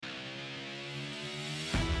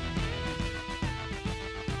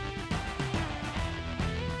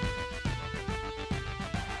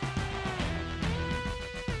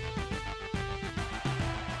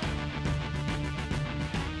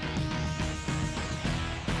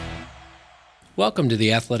Welcome to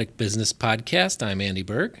the Athletic Business Podcast. I'm Andy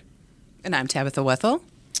Berg. And I'm Tabitha Wethel.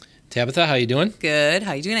 Tabitha, how you doing? Good.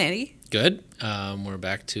 How you doing, Andy? Good. We're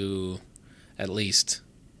back to at least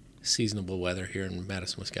seasonable weather here in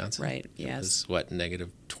Madison, Wisconsin. Right, yes. It was, what, negative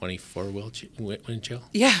 24 wind chill?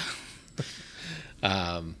 Yeah.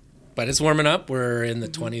 But it's warming up. We're in the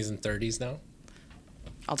 20s and 30s now.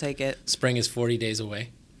 I'll take it. Spring is 40 days away.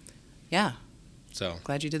 Yeah. So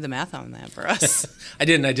glad you did the math on that for us. I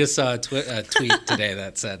didn't. I just saw a tweet today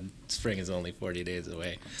that said spring is only 40 days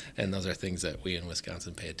away. And those are things that we in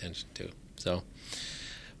Wisconsin pay attention to. So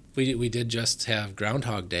we did just have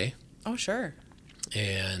Groundhog Day. Oh, sure.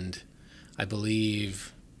 And I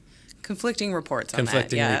believe conflicting reports on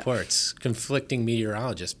conflicting that. reports. Conflicting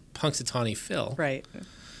meteorologist Punxsutawney Phil right.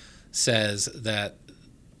 says that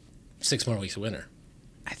 6 more weeks of winter.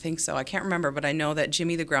 I think so. I can't remember, but I know that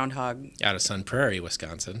Jimmy the Groundhog out of Sun Prairie,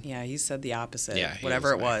 Wisconsin. Yeah, he said the opposite. Yeah,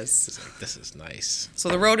 whatever it was. He's like, this is nice. So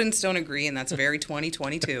the rodents don't agree, and that's very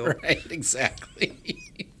 2022. Right, exactly.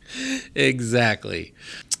 Exactly.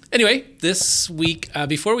 Anyway, this week,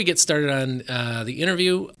 before we get started on the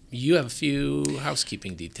interview, you have a few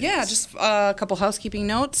housekeeping details. Yeah, just a couple housekeeping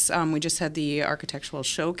notes. We just had the architectural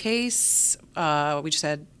showcase. We just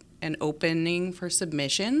had an opening for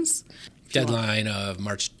submissions. Deadline of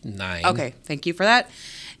March 9th. Okay, thank you for that.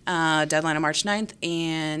 Deadline of March 9th.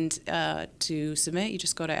 And to submit, you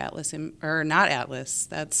just go to Atlas, or not Atlas,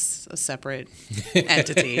 that's a separate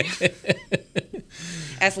entity.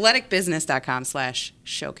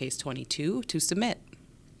 athleticbusiness.com/showcase22 to submit.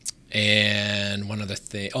 And one other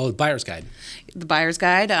thing. Oh, the buyer's guide. The buyer's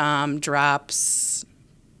guide drops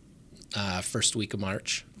first week of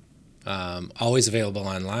March. Always available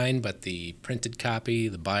online, but the printed copy,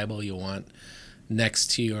 the Bible you'll want next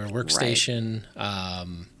to your workstation,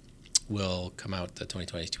 will come out, the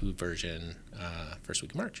 2022 version, first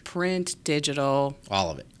week of March. Print, digital. All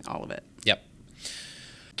of it. All of it. Yep.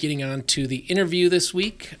 Getting on to the interview this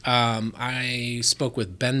week, I spoke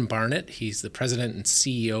with Ben Barnett. He's the president and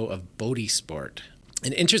CEO of BodhiSport.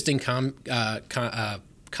 An interesting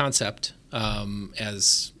concept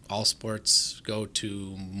as all sports go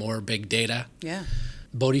to more big data. Yeah.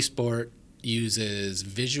 BodhiSport uses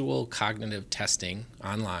visual cognitive testing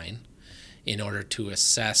online in order to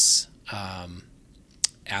assess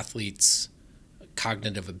athletes'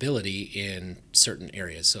 cognitive ability in certain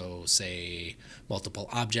areas. So, say, multiple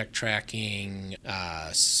object tracking,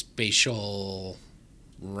 spatial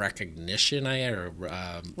recognition, or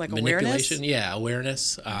like manipulation. Awareness? Yeah,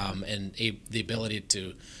 awareness, and the ability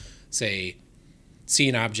to, say, see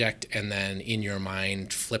an object and then in your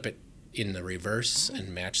mind flip it in the reverse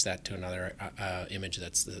and match that to another image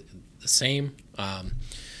that's the same.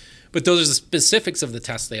 But those are the specifics of the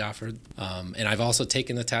tests they offered. And I've also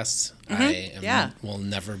taken the tests. I will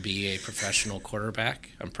never be a professional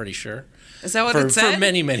quarterback, I'm pretty sure. Is that what it said? For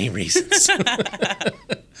many, many reasons.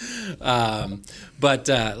 But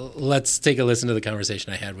let's take a listen to the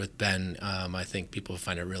conversation I had with Ben. I think people will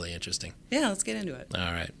find it really interesting. Yeah, let's get into it.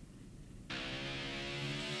 All right.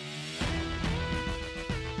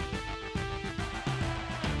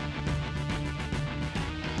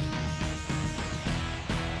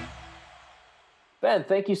 Ben,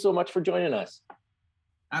 thank you so much for joining us.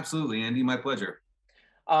 Absolutely, Andy. My pleasure.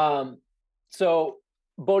 So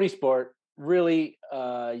BodhiSport, really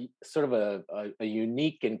sort of a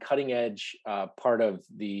unique and cutting edge part of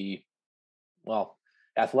the,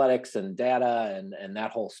 athletics and data and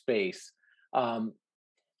that whole space. Can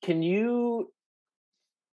you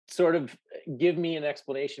sort of give me an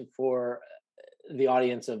explanation for the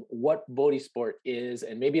audience of what BodhiSport is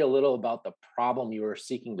and maybe a little about the problem you are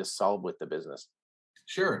seeking to solve with the business?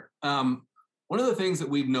 Sure. One of the things that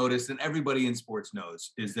we've noticed, and everybody in sports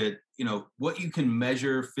knows, is that, what you can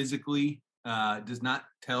measure physically does not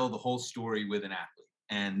tell the whole story with an athlete.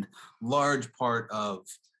 And large part of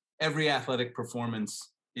every athletic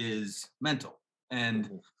performance is mental.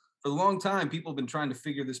 And for a long time, people have been trying to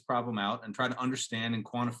figure this problem out and try to understand and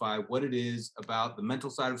quantify what it is about the mental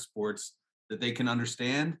side of sports that they can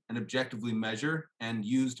understand and objectively measure and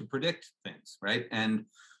use to predict things, right? And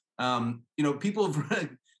people have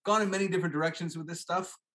gone in many different directions with this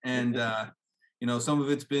stuff. And, some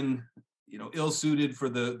of it's been, ill-suited for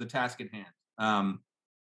the task at hand. I'll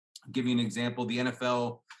give you an example. The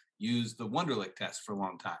NFL used the Wonderlic test for a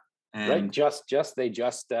long time. And right. They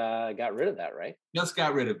just got rid of that, right? Just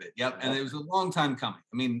got rid of it. Yep. And it was a long time coming.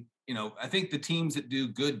 I mean, I think the teams that do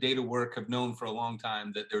good data work have known for a long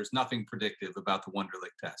time that there's nothing predictive about the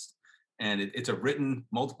Wonderlic test. And it's a written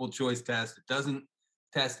multiple choice test. It doesn't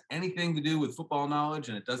test anything to do with football knowledge,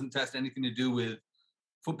 and it doesn't test anything to do with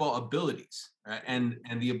football abilities, right? And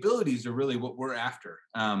the abilities are really what we're after.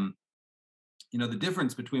 The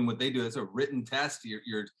difference between what they do, it's a written test.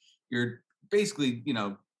 You're basically,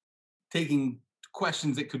 taking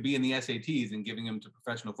questions that could be in the SATs and giving them to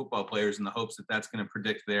professional football players in the hopes that that's going to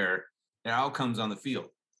predict their outcomes on the field.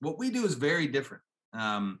 What we do is very different.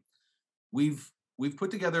 We've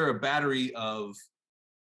put together a battery of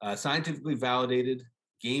scientifically validated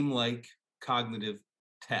game-like cognitive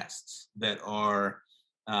tests that are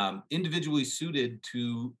individually suited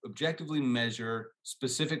to objectively measure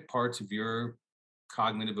specific parts of your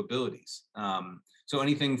cognitive abilities. So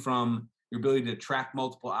anything from your ability to track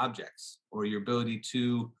multiple objects, or your ability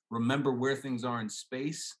to remember where things are in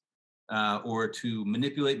space, or to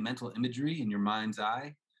manipulate mental imagery in your mind's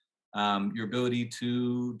eye, your ability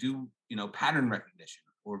to do pattern recognition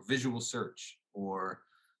or visual search, or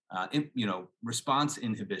response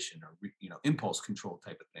inhibition, or impulse control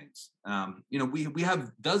type of things. We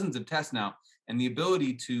have dozens of tests now, and the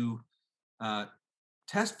ability to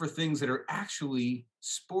test for things that are actually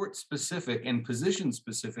sport specific and position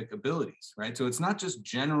specific abilities, right? So it's not just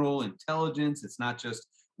general intelligence. It's not just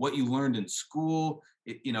what you learned in school.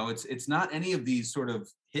 It's not any of these sort of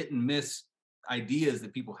hit and miss ideas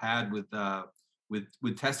that people had with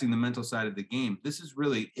testing the mental side of the game. This is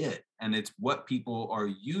really it. And it's what people are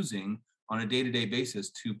using on a day-to-day basis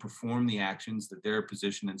to perform the actions that their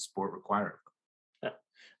position in sport require.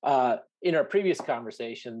 In our previous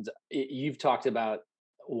conversations, you've talked about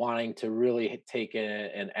wanting to really take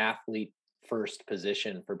an athlete first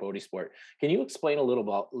position for BodhiSport. Can you explain a little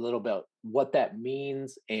about what that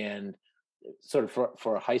means, and sort of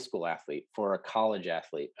for a high school athlete, for a college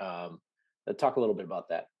athlete? Talk a little bit about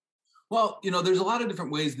that. Well, there's a lot of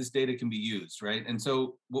different ways this data can be used, right? And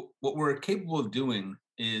so what we're capable of doing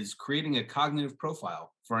is creating a cognitive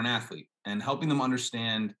profile for an athlete and helping them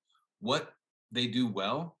understand what they do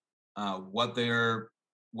well, what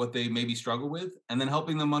they maybe struggle with, and then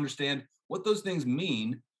helping them understand what those things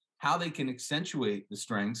mean, how they can accentuate the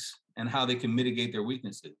strengths, and how they can mitigate their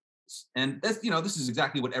weaknesses. And that's, this is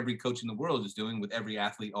exactly what every coach in the world is doing with every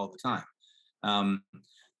athlete all the time.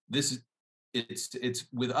 It's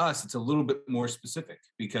with us, it's a little bit more specific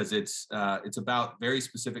because it's about very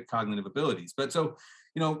specific cognitive abilities. But so,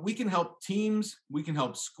 we can help teams, we can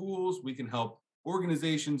help schools, we can help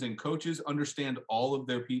organizations and coaches understand all of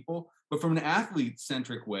their people. But from an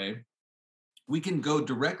athlete-centric way, we can go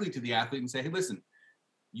directly to the athlete and say, hey, listen,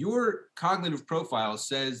 your cognitive profile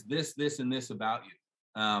says this, this, and this about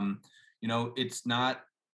you. It's not,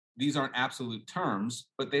 these aren't absolute terms,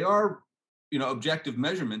 but they are, objective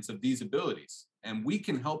measurements of these abilities. And we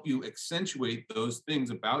can help you accentuate those things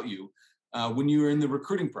about you when you're in the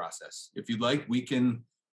recruiting process. If you'd like, we can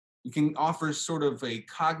offer sort of a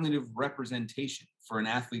cognitive representation for an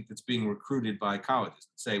athlete that's being recruited by colleges.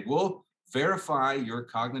 Say, we'll verify your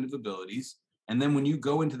cognitive abilities. And then when you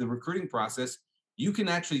go into the recruiting process, you can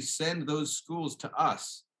actually send those schools to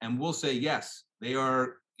us, and we'll say, yes, they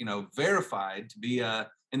are, verified to be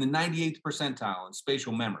in the 98th percentile in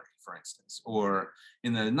spatial memory, for instance, or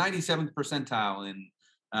in the 97th percentile in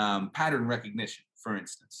pattern recognition, for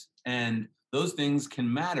instance. And those things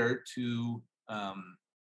can matter to,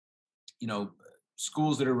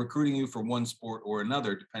 schools that are recruiting you for one sport or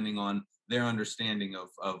another, depending on their understanding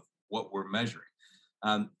of what we're measuring.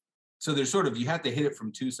 So there's sort of, you have to hit it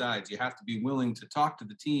from two sides. You have to be willing to talk to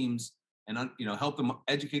the teams and, help them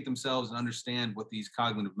educate themselves and understand what these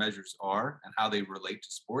cognitive measures are and how they relate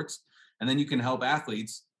to sports. And then you can help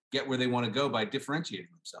athletes get where they want to go by differentiating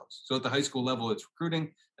themselves. So at the high school level, it's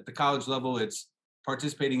recruiting. At the college level, it's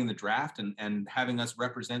participating in the draft and having us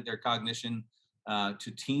represent their cognition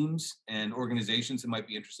to teams and organizations that might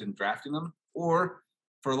be interested in drafting them. Or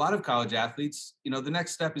for a lot of college athletes, the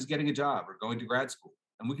next step is getting a job or going to grad school.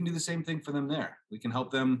 And we can do the same thing for them there. We can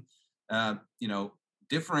help them,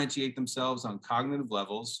 differentiate themselves on cognitive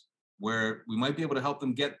levels where we might be able to help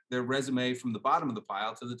them get their resume from the bottom of the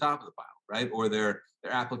pile to the top of the pile, right? Or their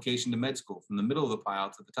application to med school from the middle of the pile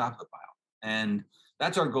to the top of the pile. And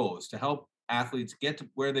that's our goal, is to help athletes get to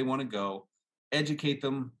where they want to go, educate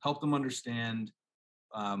them, help them understand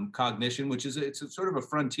cognition, which is it's a sort of a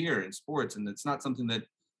frontier in sports, and it's not something that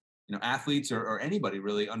athletes or anybody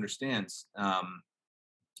really understands. And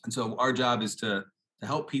so our job is to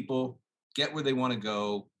help people get where they want to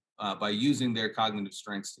go by using their cognitive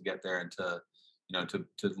strengths to get there, and to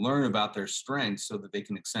learn about their strengths so that they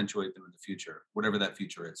can accentuate them in the future, whatever that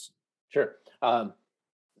future is. Sure.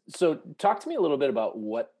 So talk to me a little bit about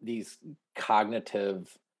what these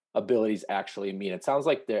cognitive abilities actually mean. It sounds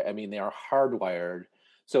like they are hardwired.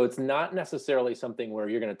 So it's not necessarily something where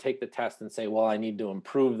you're going to take the test and say, well, I need to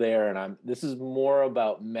improve there. And this is more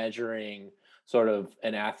about measuring sort of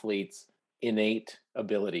an athlete's innate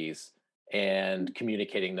abilities and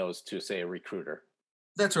communicating those to, say, a recruiter.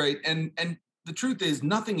 That's right. And the truth is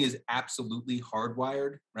nothing is absolutely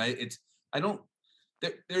hardwired, right?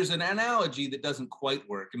 There's an analogy that doesn't quite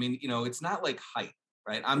work. I mean, it's not like height,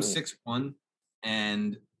 right? I'm 6'1",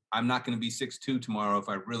 and I'm not going to be 6'2" tomorrow if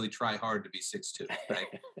I really try hard to be 6'2", right?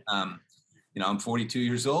 I'm 42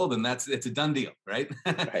 years old, and it's a done deal, right?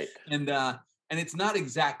 Right. And it's not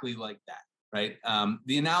exactly like that, right?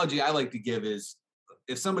 The analogy I like to give is,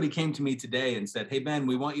 if somebody came to me today and said, "Hey Ben,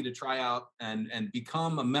 we want you to try out and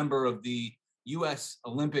become a member of the U.S.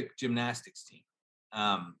 Olympic gymnastics team,"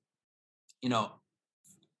 I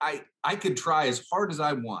could try as hard as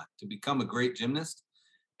I want to become a great gymnast.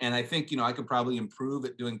 And I think, I could probably improve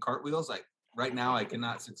at doing cartwheels. Like right now, I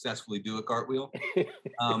cannot successfully do a cartwheel.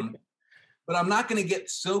 But I'm not going to get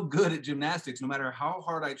so good at gymnastics, no matter how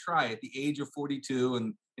hard I try, at the age of 42.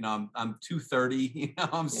 And, I'm 230,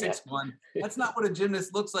 I'm 6'1". That's not what a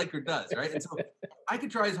gymnast looks like or does, right? And so I could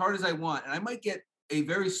try as hard as I want, and I might get a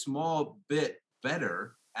very small bit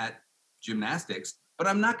better at gymnastics, but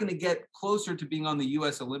I'm not going to get closer to being on the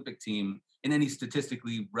U.S. Olympic team in any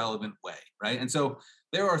statistically relevant way, right? And so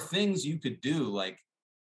there are things you could do, like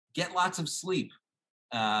get lots of sleep,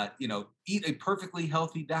 eat a perfectly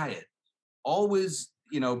healthy diet, always,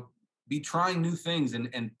 be trying new things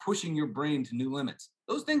and pushing your brain to new limits.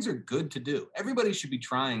 Those things are good to do. Everybody should be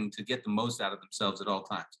trying to get the most out of themselves at all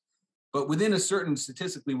times. But within a certain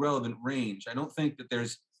statistically relevant range, I don't think that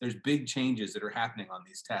there's big changes that are happening on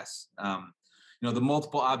these tests. The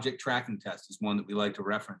multiple object tracking test is one that we like to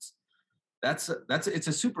reference. It's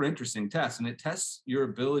a super interesting test, and it tests your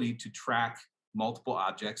ability to track multiple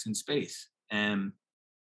objects in space. And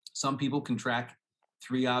some people can track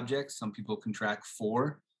 3 objects, some people can track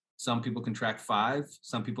 4, some people can track 5,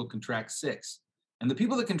 some people can track 6. And the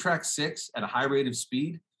people that can track 6 at a high rate of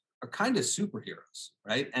speed are kind of superheroes,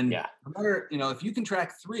 right? And no matter, if you can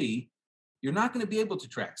track 3, you're not going to be able to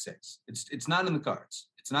track 6. It's not in the cards.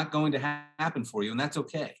 It's not going to happen for you, and that's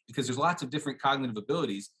okay, because there's lots of different cognitive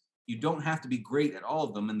abilities. You don't have to be great at all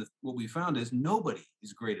of them, and what we found is nobody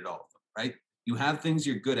is great at all of them, right? You have things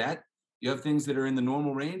you're good at, you have things that are in the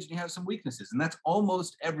normal range, and you have some weaknesses, and that's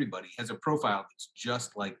almost everybody has a profile that's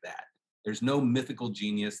just like that. There's no mythical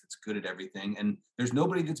genius that's good at everything, and there's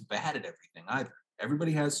nobody that's bad at everything either.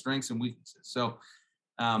 Everybody has strengths and weaknesses. So,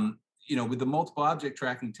 with the multiple object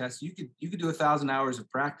tracking test, you could do 1,000 hours of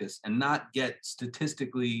practice and not get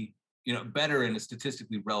statistically, better in a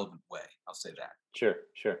statistically relevant way. I'll say that. Sure.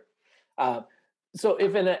 So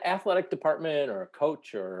if an athletic department or a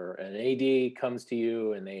coach or an AD comes to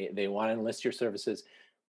you and they want to enlist your services,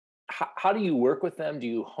 how do you work with them? Do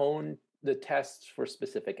you hone the tests for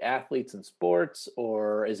specific athletes and sports,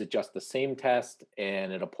 or is it just the same test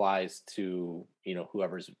and it applies to,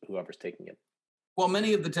 whoever's taking it? Well,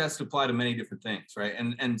 many of the tests apply to many different things, right?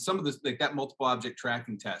 And some of this, like that multiple object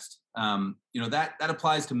tracking test, that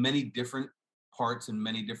applies to many different parts in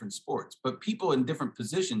many different sports. But people in different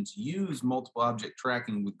positions use multiple object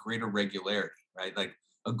tracking with greater regularity, right? Like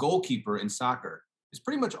a goalkeeper in soccer is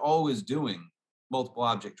pretty much always doing multiple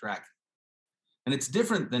object tracking. And it's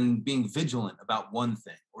different than being vigilant about one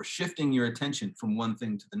thing or shifting your attention from one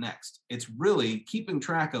thing to the next. It's really keeping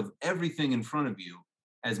track of everything in front of you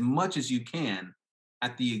as much as you can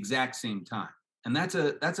at the exact same time. And that's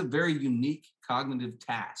a very unique cognitive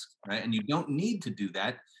task, right? And you don't need to do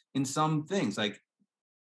that in some things like,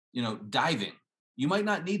 diving. You might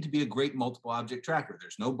not need to be a great multiple object tracker.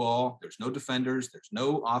 There's no ball, there's no defenders, there's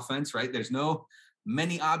no offense, right? There's no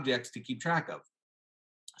many objects to keep track of.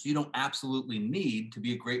 So you don't absolutely need to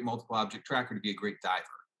be a great multiple object tracker to be a great diver,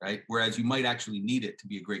 right? Whereas you might actually need it to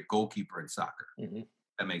be a great goalkeeper in soccer. Mm-hmm.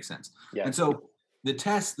 That makes sense. Yeah. And so the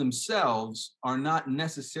tests themselves are not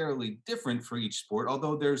necessarily different for each sport,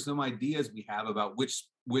 although there's some ideas we have about which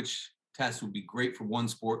tests would be great for one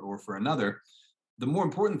sport or for another. The more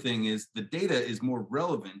important thing is the data is more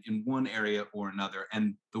relevant in one area or another.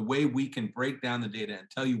 And the way we can break down the data and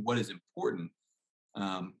tell you what is important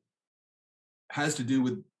has to do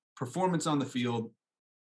with performance on the field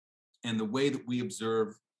and the way that we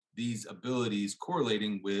observe these abilities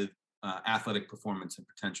correlating with athletic performance and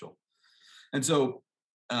potential. And so,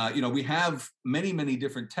 we have many, many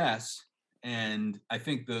different tests. And I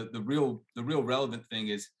think the real relevant thing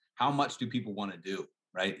is how much do people want to do,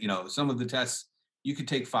 right? Some of the tests, you could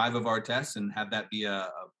take 5 of our tests and have that be a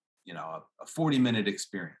 40-minute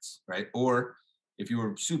experience, right? Or if you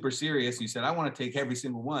were super serious, you said, I want to take every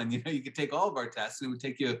single one, you could take all of our tests and it would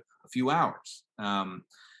take you a few hours.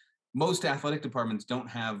 Most athletic departments don't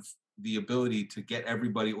have the ability to get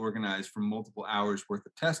everybody organized for multiple hours worth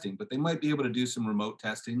of testing, but they might be able to do some remote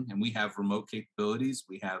testing. And we have remote capabilities.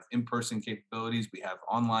 We have in-person capabilities. We have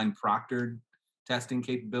online proctored testing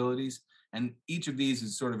capabilities. And each of these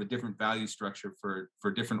is sort of a different value structure for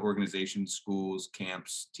different organizations, schools,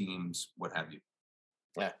 camps, teams, what have you.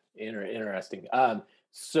 Yeah, interesting.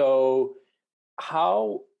 So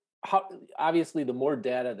how obviously the more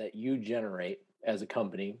data that you generate as a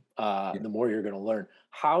company, the more you're going to learn.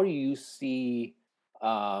 How do you see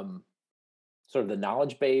sort of the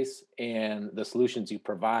knowledge base and the solutions you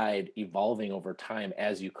provide evolving over time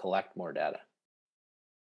as you collect more data?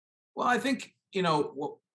 Well, I think,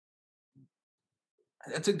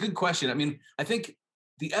 that's a good question. I mean, I think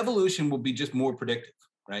the evolution will be just more predictive,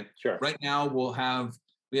 right? Sure. Right now,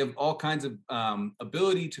 we have all kinds of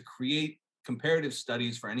ability to create comparative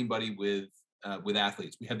studies for anybody with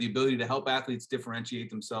athletes. We have the ability to help athletes differentiate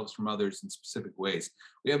themselves from others in specific ways.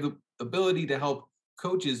 We have the ability to help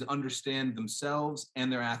coaches understand themselves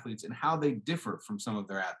and their athletes and how they differ from some of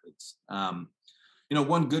their athletes.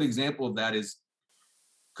 One good example of that is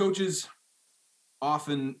coaches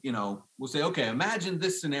often, will say, okay, imagine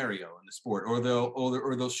this scenario in the sport, or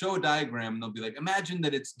they'll show a diagram and they'll be like, imagine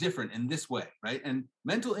that it's different in this way, right? And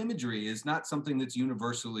mental imagery is not something that's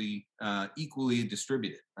universally equally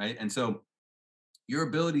distributed, right? And so your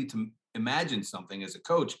ability to imagine something as a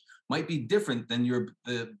coach might be different than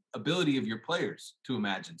the ability of your players to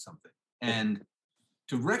imagine something. And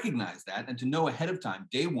to recognize that and to know ahead of time,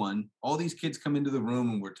 day one, all these kids come into the room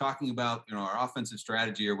and we're talking about, our offensive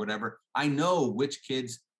strategy or whatever. I know which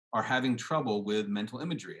kids are having trouble with mental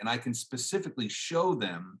imagery, and I can specifically show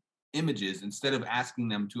them images instead of asking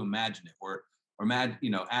them to imagine it or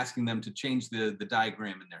asking them to change the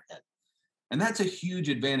diagram in their head. And that's a huge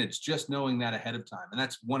advantage, just knowing that ahead of time. And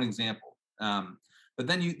that's one example. But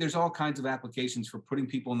then there's all kinds of applications for putting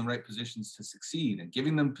people in the right positions to succeed and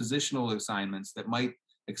giving them positional assignments that might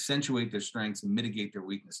accentuate their strengths and mitigate their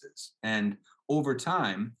weaknesses. And over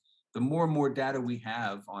time, the more and more data we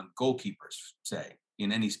have on goalkeepers, say,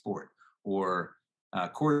 in any sport, or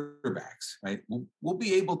quarterbacks, right, we'll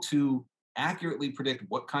be able to accurately predict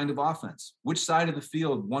what kind of offense, which side of the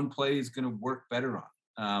field one play is going to work better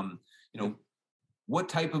on. What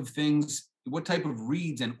type of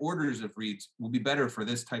reads and orders of reads will be better for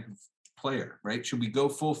this type of player, right? Should we go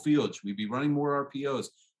full field? Should we be running more RPOs?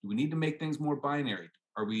 Do we need to make things more binary?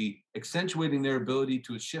 Are we accentuating their ability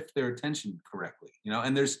to shift their attention correctly?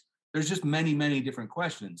 And there's just many, many different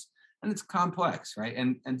questions, and it's complex, right?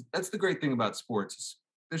 And that's the great thing about sports is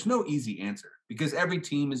there's no easy answer because every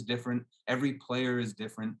team is different, every player is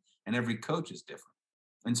different, and every coach is different.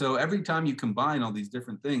 And so every time you combine all these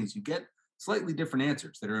different things, you get slightly different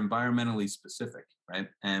answers that are environmentally specific, right?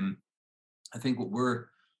 And I think what we're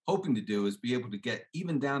hoping to do is be able to get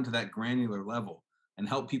even down to that granular level and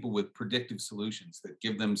help people with predictive solutions that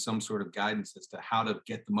give them some sort of guidance as to how to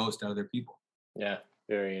get the most out of their people. Yeah,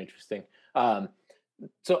 very interesting.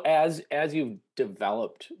 So as you've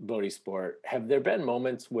developed BodhiSport, have there been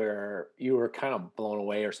moments where you were kind of blown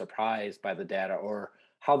away or surprised by the data, or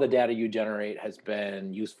how the data you generate has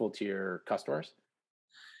been useful to your customers?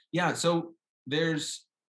 Yeah, so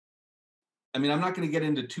I'm not going to get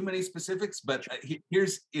into too many specifics, but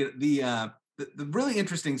here's the really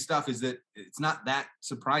interesting stuff is that it's not that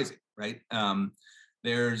surprising, right?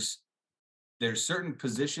 There's certain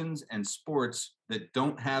positions and sports that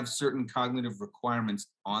don't have certain cognitive requirements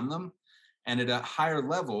on them. And at a higher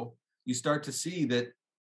level, you start to see that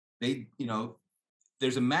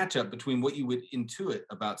there's a matchup between what you would intuit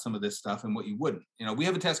about some of this stuff and what you wouldn't. We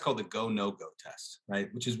have a test called the go, no go test, right?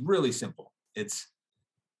 Which is really simple.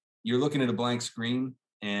 You're looking at a blank screen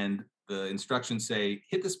and the instructions say,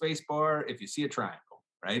 hit the space bar if you see a triangle,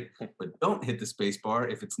 right? But don't hit the space bar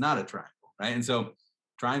if it's not a triangle, right? And so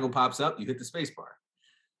triangle pops up, you hit the space bar.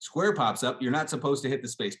 Square pops up, you're not supposed to hit the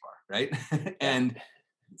space bar, right? And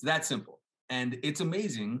it's that simple. And it's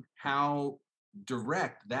amazing how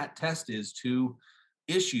direct that test is to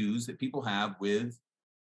issues that people have with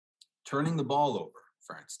turning the ball over,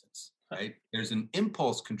 for instance, right? There's an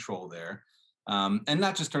impulse control there. And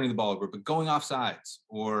not just turning the ball over, but going off sides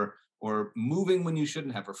or moving when you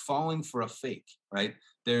shouldn't have, or falling for a fake, right?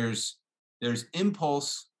 There's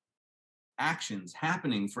impulse actions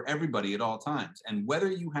happening for everybody at all times. And whether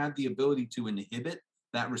you have the ability to inhibit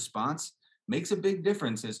that response makes a big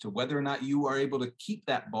difference as to whether or not you are able to keep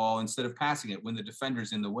that ball instead of passing it when the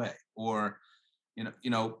defender's in the way, or,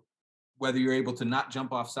 whether you're able to not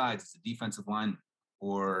jump off sides as a defensive lineman,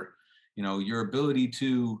 or, your ability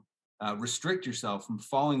to restrict yourself from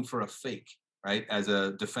falling for a fake, right, as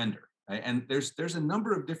a defender. right? And there's a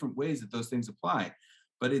number of different ways that those things apply,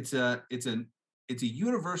 but it's a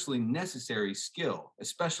universally necessary skill,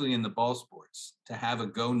 especially in the ball sports, to have a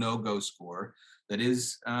go no go score that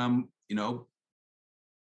is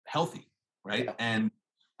healthy, right? Yeah. And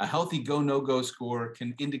a healthy go no go score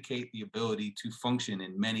can indicate the ability to function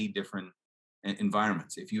in many different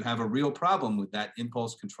environments. If you have a real problem with that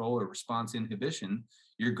impulse control or response inhibition,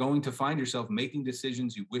 you're going to find yourself making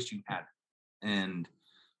decisions you wish you hadn't. And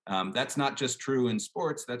that's not just true in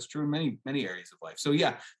sports. That's true in many areas of life. So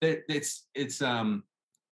yeah, it's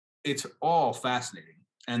all fascinating.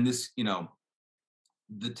 And this,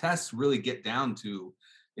 the tests really get down to,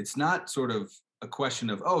 it's not sort of a question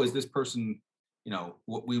of, oh, is this person,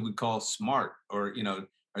 what we would call smart, or,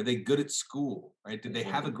 are they good at school, right? Did they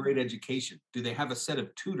have a great education? Do they have a set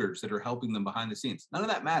of tutors that are helping them behind the scenes? None of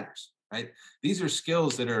that matters, right? These are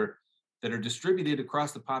skills that are distributed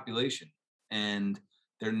across the population, and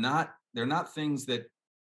they're not things that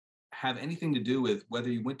have anything to do with whether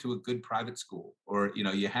you went to a good private school, or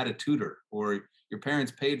you had a tutor, or your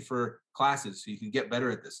parents paid for classes so you could get better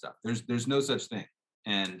at this stuff. There's no such thing.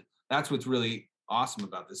 And that's what's really awesome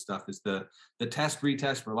about this stuff, is the test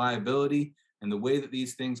retest reliability, and the way that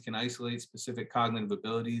these things can isolate specific cognitive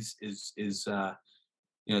abilities is it's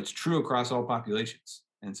true across all populations.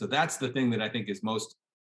 And so that's the thing that I think is most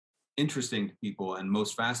interesting to people and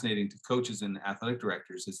most fascinating to coaches and athletic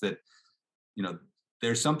directors, is that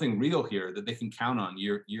there's something real here that they can count on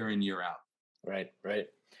year in, year out. Right.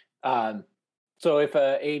 So if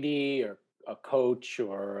a AD or a coach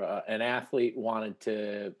or an athlete wanted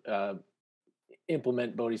to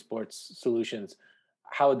implement BodhiSport's solutions,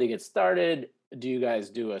 how would they get started? Do you guys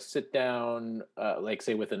do a sit down, like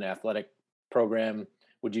say with an athletic program?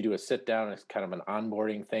 Would you do a sit down as kind of an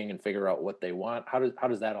onboarding thing and figure out what they want? How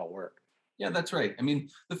does that all work? Yeah, that's right. I mean,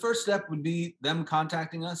 the first step would be them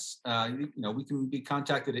contacting us. We can be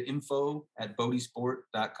contacted at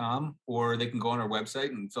info@BodhiSport.com, or they can go on our website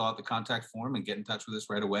and fill out the contact form and get in touch with us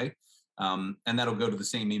right away. And that'll go to the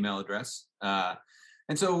same email address. And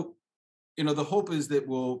so, the hope is that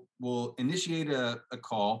we'll initiate a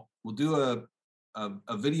call. We'll do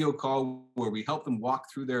a video call where we help them walk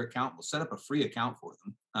through their account. We'll set up a free account for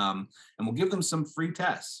them, and we'll give them some free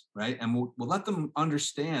tests, right? And we'll let them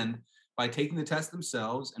understand, by taking the test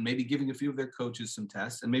themselves and maybe giving a few of their coaches some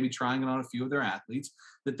tests and maybe trying it on a few of their athletes,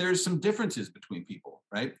 that there's some differences between people,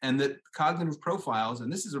 right? And that cognitive profiles,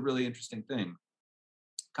 and this is a really interesting thing,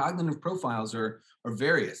 cognitive profiles are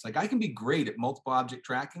various. Like, I can be great at multiple object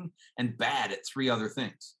tracking and bad at 3 other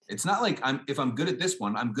things. It's not like if I'm good at this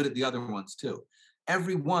one, I'm good at the other ones too.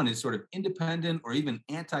 Every one is sort of independent or even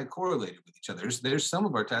anti-correlated with each other. There's some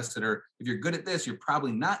of our tests that are, if you're good at this, you're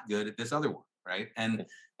probably not good at this other one, right? And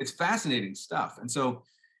it's fascinating stuff. And so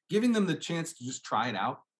giving them the chance to just try it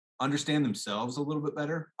out, understand themselves a little bit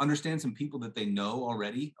better, understand some people that they know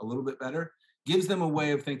already a little bit better, gives them a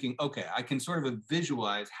way of thinking, okay, I can sort of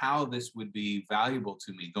visualize how this would be valuable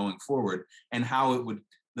to me going forward, and how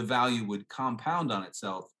the value would compound on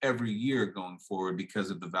itself every year going forward because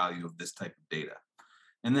of the value of this type of data.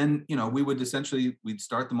 And then, we'd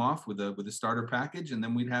start them off with a starter package, and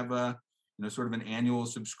then we'd have sort of an annual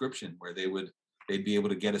subscription where they'd be able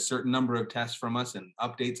to get a certain number of tests from us and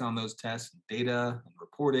updates on those tests and data and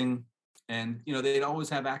reporting. And, they'd always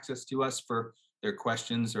have access to us for their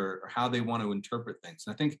questions or how they want to interpret things.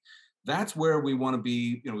 And I think that's where we want to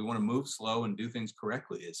be. We want to move slow and do things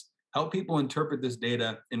correctly, is help people interpret this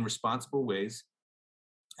data in responsible ways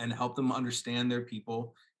and help them understand their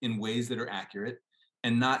people in ways that are accurate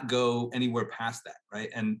and not go anywhere past that, right?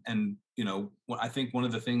 And I think one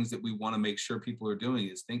of the things that we want to make sure people are doing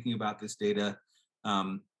is thinking about this data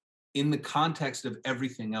in the context of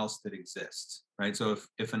everything else that exists, right? So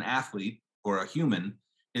if an athlete or a human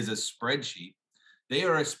is a spreadsheet, they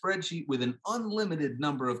are a spreadsheet with an unlimited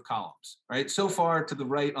number of columns, right? So far to the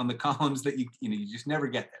right on the columns that you just never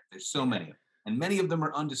get there. There's so many, and many of them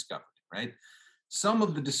are undiscovered, right? Some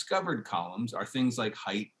of the discovered columns are things like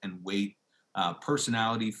height and weight,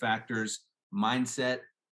 personality factors, mindset,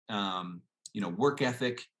 work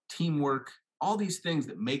ethic, teamwork, all these things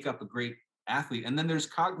that make up a great athlete. And then there's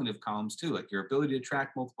cognitive columns too, like your ability to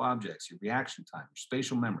track multiple objects, your reaction time, your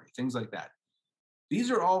spatial memory, things like that. These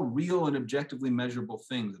are all real and objectively measurable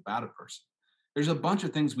things about a person. There's a bunch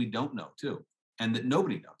of things we don't know too, and that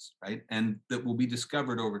nobody knows, right? And that will be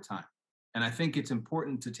discovered over time. And I think it's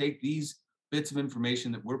important to take these bits of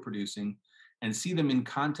information that we're producing and see them in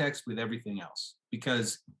context with everything else,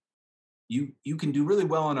 because you can do really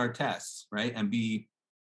well on our tests, right? And be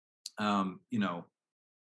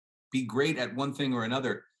great at one thing or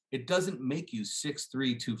another. It doesn't make you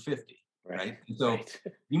 6'3", 250, right? And so Right.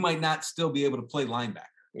 you might not still be able to play linebacker,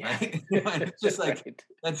 right? And it's just like,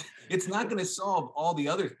 Right. it's not going to solve all the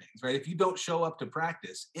other things, right? If you don't show up to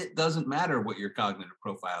practice, it doesn't matter what your cognitive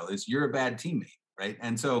profile is. You're a bad teammate, right?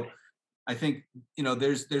 And so I think,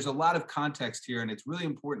 there's a lot of context here, and it's really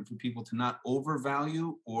important for people to not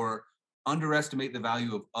overvalue or underestimate the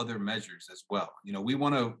value of other measures as well. We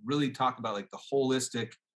want to really talk about like the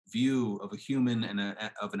holistic view of a human and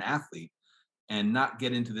of an athlete, and not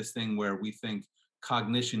get into this thing where we think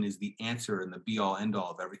cognition is the answer and the be all end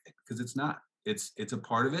all of everything, because it's not. It's a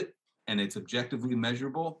part of it, and it's objectively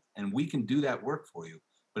measurable, and we can do that work for you,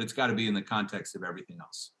 but it's got to be in the context of everything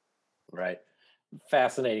else. Right.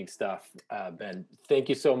 Fascinating stuff, Ben. Thank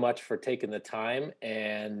you so much for taking the time,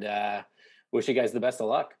 and wish you guys the best of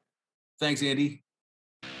luck. Thanks, Andy.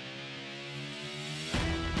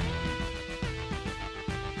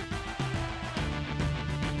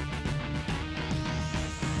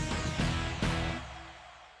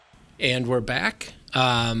 And we're back.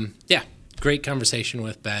 Yeah, great conversation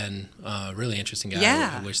with Ben. Really interesting guy.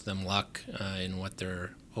 Yeah. I wish them luck in what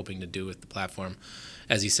they're hoping to do with the platform.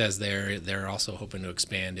 As he says, they're also hoping to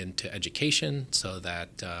expand into education, so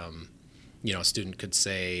that a student could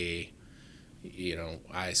say,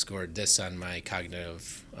 I scored this on my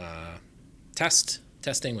cognitive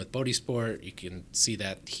testing with BodhiSport. You can see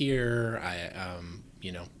that here. I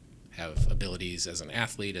have abilities as an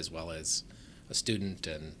athlete as well as a student,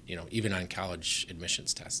 and even on college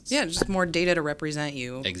admissions tests. Yeah, just more data to represent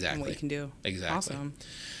you. Exactly. And what you can do. Exactly.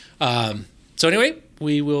 Awesome. So anyway,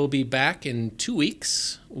 we will be back in 2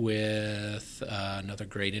 weeks with another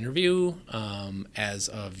great interview, as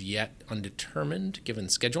of yet undetermined given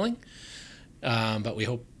scheduling. But we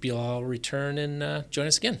hope you'll all return and join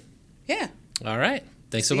us again. Yeah. All right.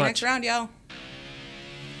 Thanks so See you much. next round, y'all.